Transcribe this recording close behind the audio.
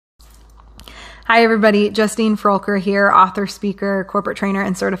Hi everybody, Justine Froelker here, author, speaker, corporate trainer,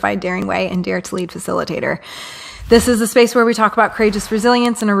 and certified Daring Way and Dare to Lead Facilitator. This is a space where we talk about courageous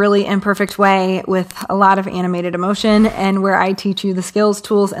resilience in a really imperfect way with a lot of animated emotion, and where I teach you the skills,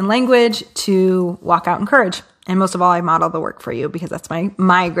 tools, and language to walk out in courage. And most of all, I model the work for you because that's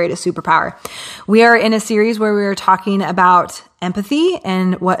my greatest superpower. We are in a series where we are talking about empathy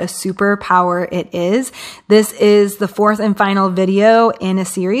and what a superpower it is. This is the fourth and final video in a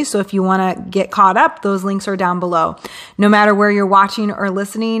series. So if you want to get caught up, those links are down below. No matter where you're watching or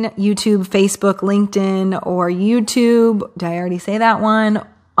listening, YouTube, Facebook, LinkedIn, or YouTube. Did I already say that one?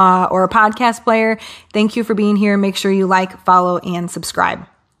 Or a podcast player. Thank you for being here. Make sure you like, follow, and subscribe.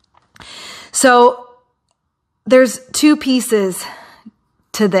 So there's two pieces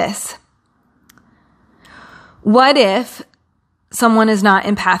to this. What if someone is not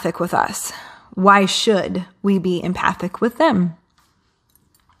empathic with us? Why should we be empathic with them?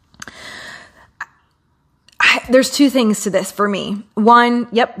 There's two things to this for me. One,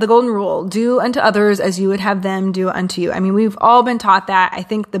 the golden rule, do unto others as you would have them do unto you. I mean, we've all been taught that. I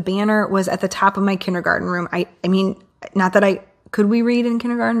think the banner was at the top of my kindergarten room. Could we read in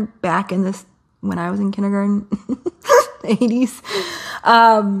kindergarten back in this, when I was in kindergarten,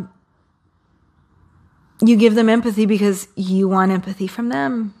 80s? You give them empathy because you want empathy from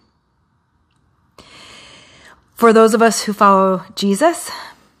them. For those of us who follow Jesus,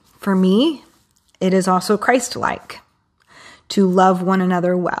 for me, it is also Christ-like to love one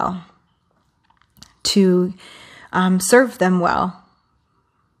another well, to serve them well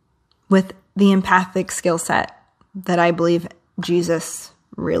with the empathic skill set that I believe Jesus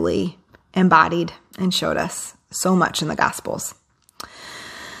really embodied and showed us so much in the Gospels.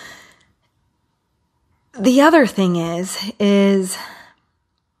 The other thing is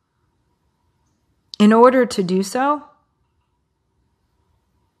in order to do so,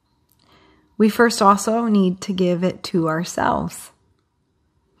 we first also need to give it to ourselves.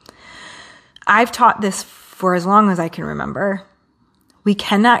 I've taught this for as long as I can remember. We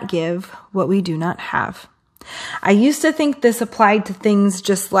cannot give what we do not have. I used to think this applied to things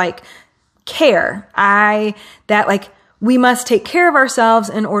just like care. We must take care of ourselves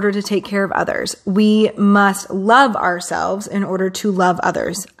in order to take care of others. We must love ourselves in order to love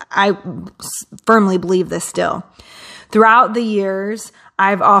others. I firmly believe this still. Throughout the years,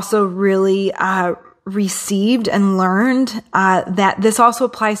 I've also really received and learned that this also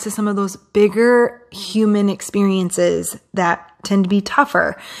applies to some of those bigger human experiences that tend to be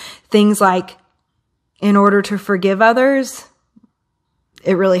tougher. Things like, in order to forgive others,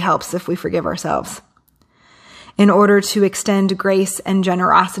 it really helps if we forgive ourselves. In order to extend grace and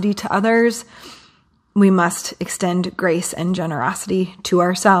generosity to others, we must extend grace and generosity to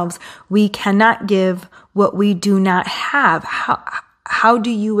ourselves. We cannot give what we do not have. How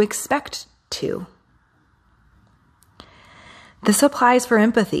do you expect to? This applies for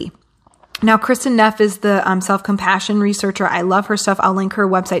empathy. Now, Kristen Neff is the self-compassion researcher. I love her stuff. I'll link her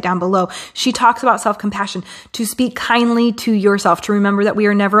website down below. She talks about self-compassion, to speak kindly to yourself, to remember that we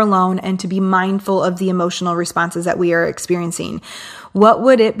are never alone, and to be mindful of the emotional responses that we are experiencing. What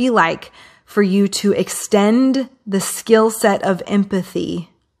would it be like for you to extend the skill set of empathy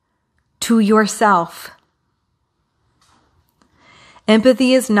to yourself?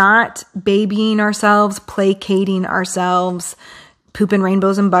 Empathy is not babying ourselves, placating ourselves, pooping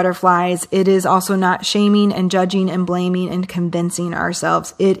rainbows and butterflies. It is also not shaming and judging and blaming and convincing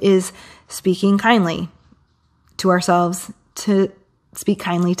ourselves. It is speaking kindly to ourselves, to speak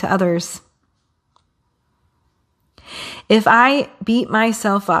kindly to others. If I beat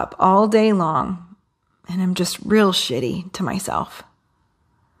myself up all day long and I'm just real shitty to myself,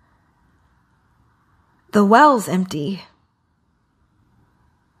 the well's empty.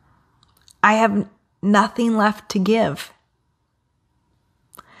 I have nothing left to give.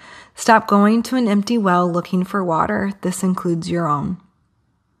 Stop going to an empty well looking for water. This includes your own.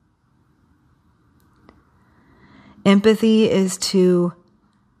 Empathy is to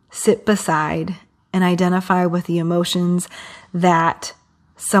sit beside and identify with the emotions that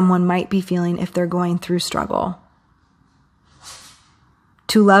someone might be feeling if they're going through struggle.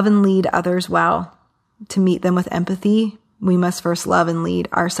 To love and lead others well, to meet them with empathy, we must first love and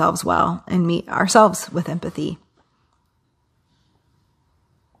lead ourselves well and meet ourselves with empathy.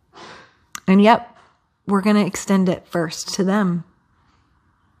 And we're going to extend it first to them.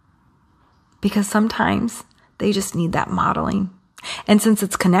 Because sometimes they just need that modeling. And since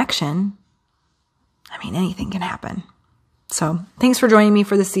it's connection, anything can happen. So thanks for joining me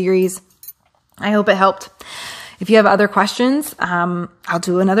for the series. I hope it helped. If you have other questions, I'll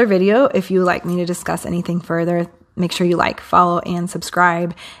do another video. If you would like me to discuss anything further, make sure you like, follow, and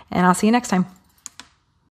subscribe. And I'll see you next time.